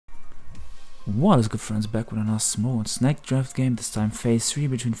What is good, friends? Back with another Smogon snack draft game, this time phase 3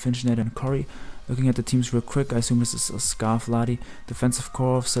 between Finchinator and Kory. Looking at the teams real quick, I assume this is a Scarf Ladi, defensive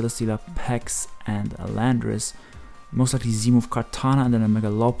core of Celesteela, Pex, and a Landris. Most likely Z-move Kartana and then a Mega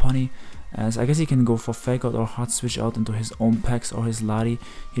Lopunny, as I guess he can go for fake out or hard switch out into his own Pex or his Ladi.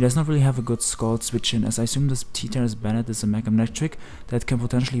 He does not really have a good Scald switch in, as I assume this T-Terra's Bennett is a Mega Electric that can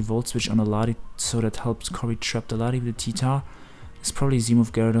potentially Volt switch on a Ladi, so that helps Kory trap the Ladi with the T-Tar. It's probably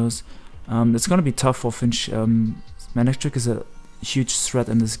Z-move Gyarados. It's gonna be tough for Finch. Manectric is a huge threat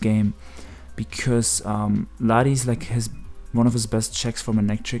in this game because Ladi's like one of his best checks for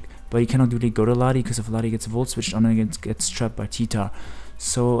Manectric, but he cannot really go to Ladi because if Ladi gets Volt switched on, it gets trapped by T-Tar.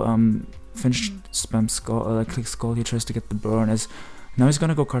 So Finch spams clicks Skull here, tries to get the burn. As now he's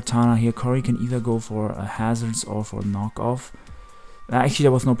gonna go Kartana here. Kory can either go for a Hazards or for a knockoff. Actually,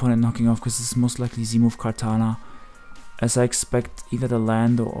 there was no point in knocking off because this is most likely Z-move Kartana, as I expect either the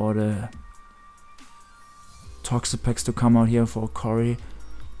Lando or the Toxapex to come out here for Kory.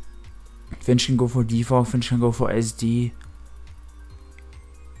 Finch can go for Defog, Finch can go for SD.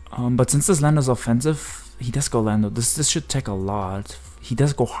 But since this Lando is offensive, he does go Lando. This should take a lot. He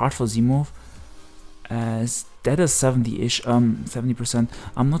does go hard for Z-move, as that is 70-ish, 70%.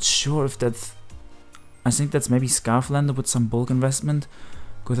 I'm not sure if that's... I think that's maybe Scarf Lando with some bulk investment.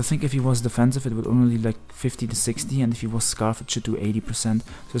 Because I think if he was defensive, it would only like 50 to 60, and if he was Scarf, it should do 80%. So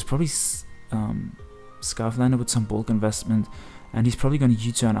it's probably Scarf Lando with some bulk investment, and he's probably going to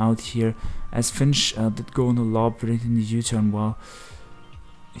U-turn out here, as Finch did go on the lob, predicting the U-turn well.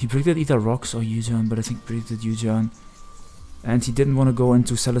 He predicted either rocks or U-turn, but I think predicted U-turn. And he didn't want to go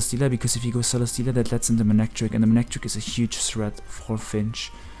into Celesteela, because if he goes Celesteela, that lets into Manectric, and the Manectric is a huge threat for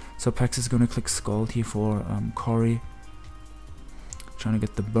Finch. So Pex is going to click Scald here for Kory, trying to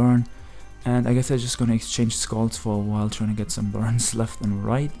get the burn, and I guess they're just going to exchange Scalds for a while, trying to get some burns left and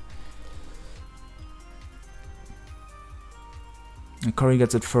right. And Kory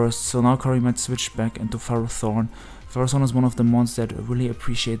gets it first, so now Kory might switch back into Ferrothorn. Ferrothorn is one of the mons that really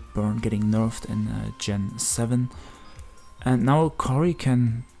appreciate burn getting nerfed in Gen 7. And now Kory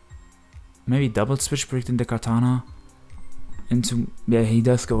can maybe double switch, predicting the Kartana into... yeah, he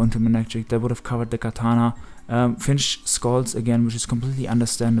does go into Manectric. That would have covered the Kartana. Finch Scalds again, which is completely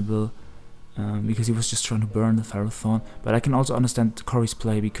understandable, because he was just trying to burn the Ferrothorn. But I can also understand Kory's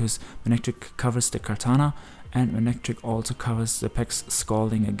play, because Manectric covers the Kartana, and Manectric also covers the Pex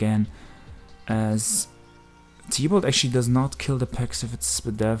Scalding again, as T-Bolt actually does not kill the Pex if it's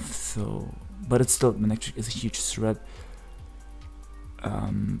Spadef, so... but it's still... Manectric is a huge threat.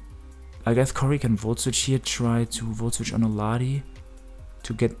 I guess Kory can Volt Switch here, try to Volt Switch on a Ladi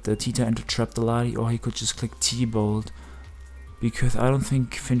to get the T-Tar and to trap the Ladi, or he could just click T-Bolt, because I don't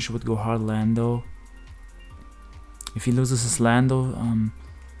think Finch would go hard Lando. If he loses his Lando,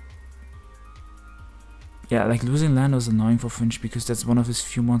 yeah, like losing Lando is annoying for Finch, because that's one of his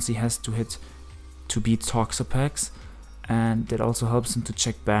few mons he has to hit to beat Toxapex, and that also helps him to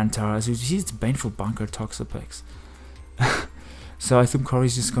check Bantara. As you see, it's Baneful Bunker Toxapex. So I think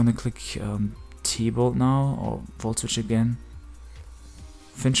Kory's just gonna click T-Bolt now, or Volt Switch again.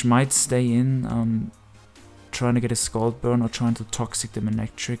 Finch might stay in, trying to get a Scald burn or trying to Toxic the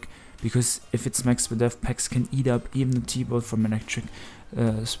Manectric, because if it's Max Spadef, Pex can eat up even the T-Bolt from Manectric.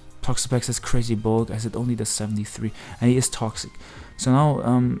 Toxapex has crazy bulk, as it only does 73, and he is toxic. So now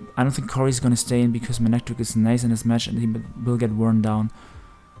I don't think Kory's gonna stay in, because Manectric is nice in this match and he will get worn down.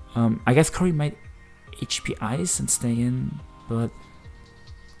 I guess Kory might HP Ice and stay in, but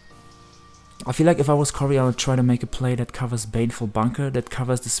I feel like if I was Kory, I would try to make a play that covers Baneful Bunker, that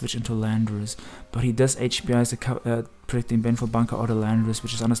covers the switch into Landris. But he does HP Ice predicting Baneful Bunker or the Landris,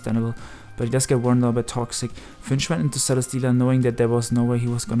 which is understandable. But he does get worn down by Toxic. Finch went into Celesteela knowing that there was no way he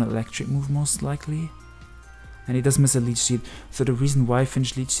was gonna Electric move, most likely. And he does miss a Leech Seed. So the reason why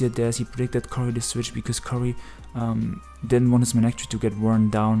Finch Leech Seed there is he predicted Kory to switch, because Kory didn't want his Manectric to get worn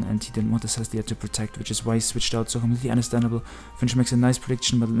down, and he didn't want the Celesteela to protect, which is why he switched out. So completely understandable. Finch makes a nice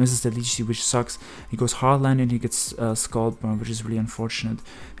prediction, but misses the Leech Seed, which sucks. He goes Hardland and he gets Scald burned, which is really unfortunate.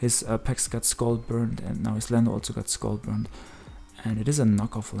 His Pex got Scald burned, and now his Lando also got Scald burned. And it is a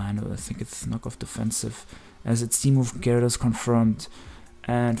knockoff Lando. I think it's knockoff defensive, as it's Z-move Gyarados confirmed,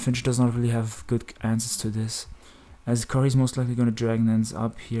 and Finch does not really have good answers to this, as Kory's most likely going to Dragon Dance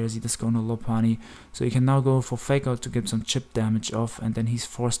up here, as he does go on a Lopunny. So he can now go for Fake Out to get some chip damage off, and then he's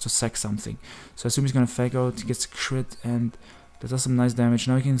forced to sack something. So I assume he's going to Fake Out, he gets a crit, and that does some nice damage.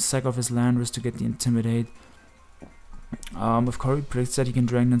 Now he can sack off his Landris to get the Intimidate. If Kory predicts that, he can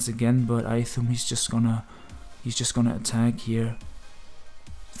Dragon Dance again, but I assume he's just gonna attack here.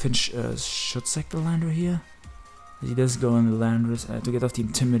 Finch should sack the Lander here. He does go on the Landers to get off the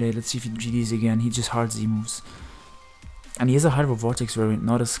Intimidate. Let's see if he GDs again. He just hard Z moves. And he has a Hydro Vortex variant,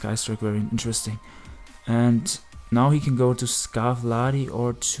 not a Sky Strike variant. Interesting. And now he can go to Scarf Ladi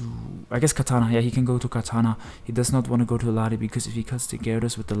or to, I guess, Katana. Yeah, he can go to Katana. He does not want to go to Ladi because if he cuts the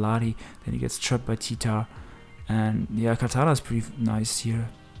Gyarados with the Ladi, then he gets trapped by T-Tar. And yeah, Katana is pretty nice here.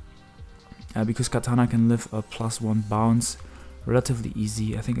 Because Katana can live a +1 bounce relatively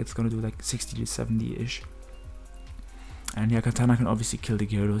easy. I think it's gonna do like 60 to 70-ish. And yeah, Katana can obviously kill the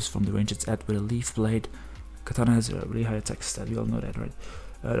Gyarados from the range it's at with a Leaf Blade. Katana has a really high attack stat, we all know that, right?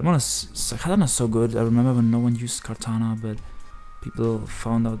 Katana is so good. I remember when no one used Katana, but people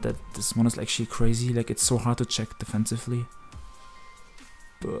found out that this one is actually crazy. Like, it's so hard to check defensively.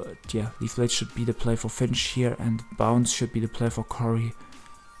 But yeah, Leaf Blade should be the play for Finch here, and Bounce should be the play for Kory.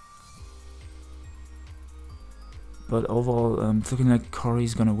 But overall, it's looking like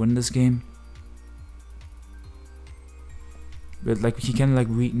Kory's gonna win this game. But like, he can like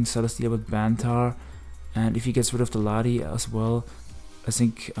weaken Celestia with Bantar, and if he gets rid of the Ladi as well, I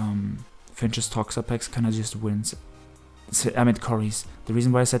think Finch's Toxapex kind of just wins. I meant Kory's. The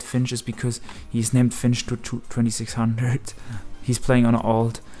reason why I said Finch is because he's named Finch to 2600. He's playing on an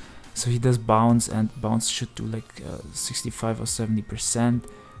alt, so he does Bounce, and Bounce should do like 65 or 70%.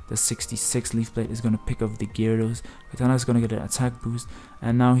 The 66 Leaf Blade is going to pick up the Gyarados. Katana is going to get an attack boost,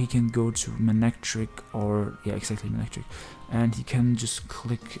 and now he can go to Manectric, or yeah, exactly, Manectric, and he can just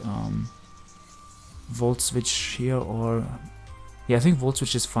click Volt Switch here, or yeah, I think Volt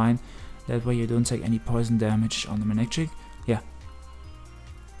Switch is fine. That way you don't take any poison damage on the Manectric. Yeah.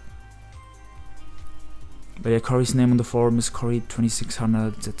 But yeah, Kory's name on the forum is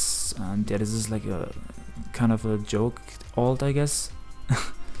Kory2600. That's yeah, this is like a kind of a joke alt, I guess.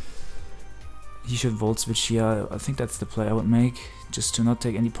 He should Volt Switch here. I think that's the play I would make, just to not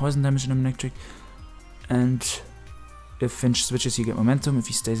take any poison damage on the Manectric. And if Finch switches, you get momentum. If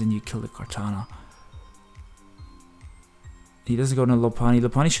he stays in, you kill the Katana. He doesn't go to Lopunny.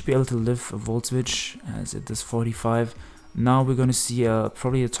 Lopunny should be able to live a Volt Switch, as it does 45. Now we're gonna see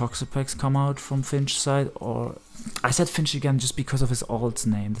probably a Toxapex come out from Finch's side, or I said Finch again just because of his alt's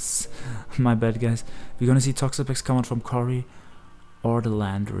name. This is my bad, guys. We're gonna see Toxapex come out from Kory, or the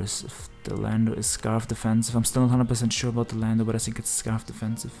Landorus. If the Landor is Scarf Defensive, I'm still not 100% sure about the Landor, but I think it's Scarf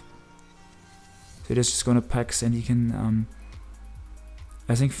Defensive. So he's just gonna Pex, and he can.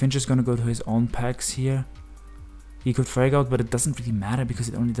 I think Finch is gonna go to his own Pex here. He could Frag Out, but it doesn't really matter because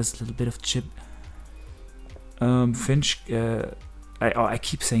it only does a little bit of chip. Finch, I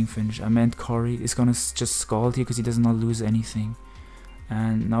keep saying Finch, I meant Kory is gonna just Scald here because he does not lose anything.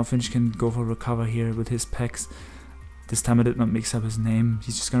 And now Finch can go for Recover here with his Pex. This time I did not mix up his name,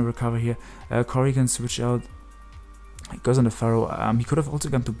 he's just gonna Recover here. Kory can switch out, he goes on the Pharaoh. He could have also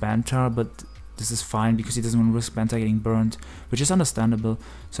gone to Bantar, but this is fine because he doesn't want to risk Bantar getting burned, which is understandable.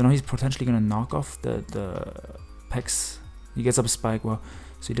 So now he's potentially gonna knock off the Pex. He gets up a Spike, well,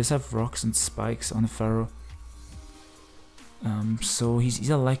 so he does have Rocks and Spikes on the Pharaoh. So he's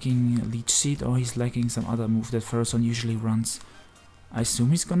either lacking Leech Seed or he's lacking some other move that Ferroson usually runs. I assume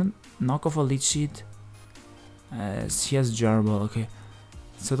he's gonna knock off a Leech Seed, as he has Jarbal. Okay,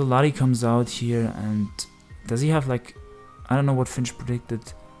 so the Ladi comes out here, and does he have like, I don't know what Finch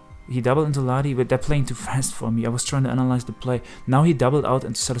predicted. He doubled into Ladi, but they're playing too fast for me. I was trying to analyze the play. Now he doubled out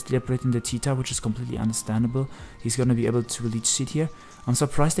and started predicting the Tita, which is completely understandable. He's gonna be able to Leech Seed here. I'm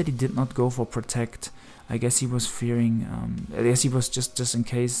surprised that he did not go for Protect. I guess he was fearing, I guess he was just in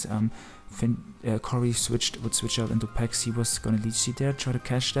case Kory would switch out into Pex, he was gonna Leech Seed there, try to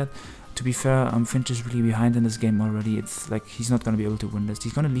catch that. To be fair, Finch is really behind in this game already. It's like he's not gonna be able to win this.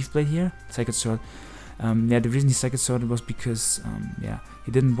 He's gonna Leaf Blade here, Sacred Sword. Yeah, the reason he Sacred Sword was because, yeah,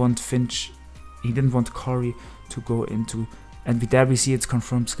 he didn't want Kory to go into, and there we see it's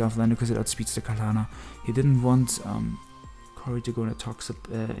confirmed Scarflander because it outspeeds the Katana. He didn't want Kory to go into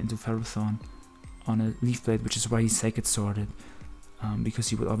into Ferrothorn on a Leaf Blade, which is why he Sacred Sworded, because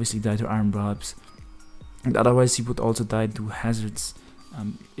he would obviously die to Iron Bribes, and otherwise he would also die to Hazards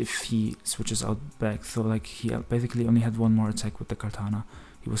if he switches out back. So like, he basically only had one more attack with the Katana.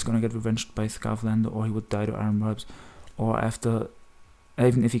 He was gonna get revenged by Scarflander, or he would die to Iron Bribes, or after,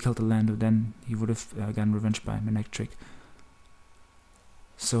 even if he killed the Lando, then he would have gotten revenged by Manectric.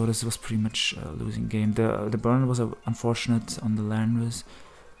 So this was pretty much a losing game. The burn was unfortunate on the Landorus,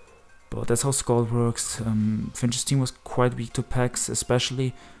 but that's how Scald works. Finch's team was quite weak to Pex,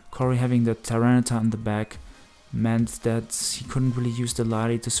 especially Kory having the Tyranitar in the back meant that he couldn't really use the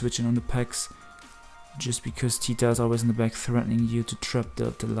Ladi to switch in on the Pex, just because Tita is always in the back threatening you to trap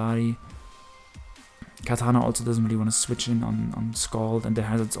the Ladi. Katana also doesn't really want to switch in on Scald, and the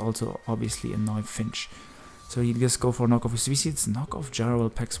Hazards also obviously annoy Finch. So he just go for a knockoff. So we see it's knockoff gyro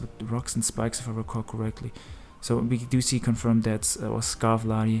packs with rocks and spikes if I recall correctly. So we do see confirmed that was Scarf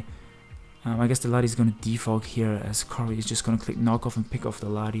Ladi. I guess the Ladi is going to default here, as Kory is just going to click knockoff and pick off the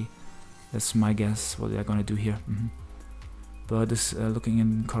Ladi. That's my guess what they're going to do here. But this looking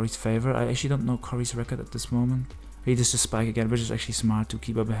in Kory's favor. I actually don't know Kory's record at this moment. He does just spike again, which is actually smart to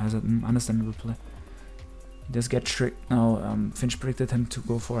keep up a hazard. Understandable play. He does get tricked now. Finch predicted him to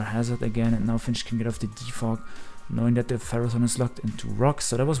go for a hazard again, and now Finch can get off the defog, knowing that the Ferrothorn is locked into rocks.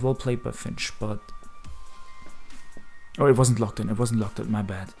 So that was well played by Finch, but... Oh, it wasn't locked in. It wasn't locked in, my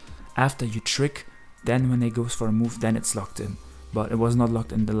bad. After you trick, then when he goes for a move, then it's locked in. But it was not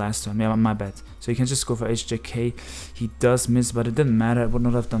locked in the last turn. Yeah, my bad. So he can just go for HJK. He does miss, but it didn't matter. It would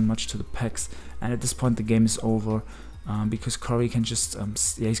not have done much to the packs. And at this point, the game is over. Because Kory can just...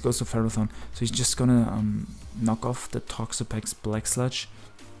 yeah, he goes to Ferrothorn. So he's just gonna knock off the Toxapex Black Sludge.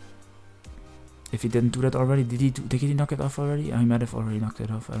 If he didn't do that already, did he knock it off already? He might have already knocked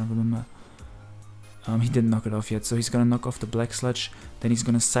it off. I don't remember. He didn't knock it off yet, so he's gonna knock off the Black Sludge, then he's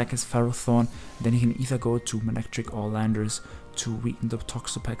gonna sack his Ferrothorn, then he can either go to Manectric or Landers to weaken the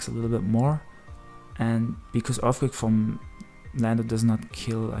Toxapex a little bit more, and because Earthquake from Lando does not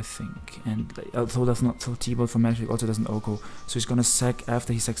kill, I think, and although that's not so T-Bolt from Manectric also doesn't Oko, so he's gonna sack,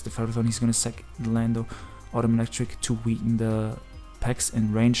 after he sacks the Ferrothorn, he's gonna sack the Lando or the Manectric to weaken the packs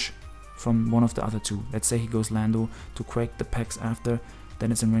in range from one of the other two. Let's say he goes Lando to Quake the packs after,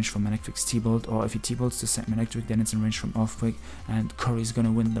 then it's in range from Manectric's T-Bolt, or if he T-Bolts to sack Manectric, then it's in range from Earthquake, and Kory's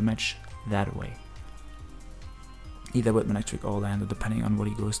gonna win the match that way. Either with Manectric or Lando, depending on what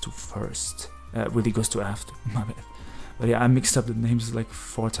he goes to first. What he goes to after, my bad. But yeah, I mixed up the names like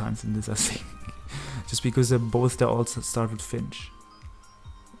 4 times in this, I think. Just because they all start with Finch.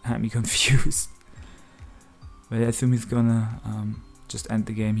 Had me confused. But yeah, I assume he's gonna just end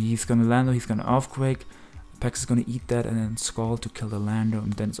the game. He's gonna Lando, he's gonna Earthquake. Pax is gonna eat that and then Skull to kill the Lando,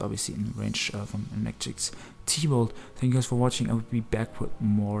 and then it's obviously in range from Manectric's T-Bolt. Thank you guys for watching. I will be back with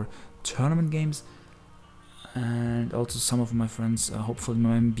more tournament games, and also some of my friends, hopefully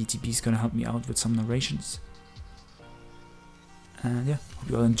my BTB is gonna help me out with some narrations. And yeah, hope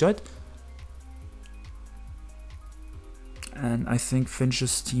you all enjoyed. And I think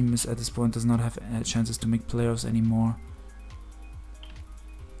Finch's team is at this point does not have chances to make playoffs anymore.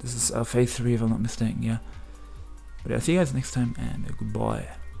 This is phase 3 if I'm not mistaken, yeah. But yeah, see you guys next time, and goodbye.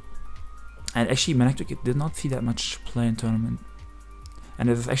 And actually, Manectric did not see that much play in tournament, and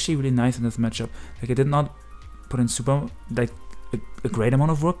it was actually really nice in this matchup. Like, it did not put in super, like, a great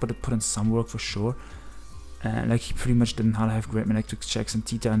amount of work, but it put in some work for sure. And like, he pretty much didn't have great Manectric checks, and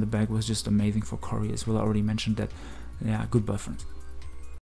Tita in the back was just amazing for Kory as well. I already mentioned that. Yeah, goodbye, friends.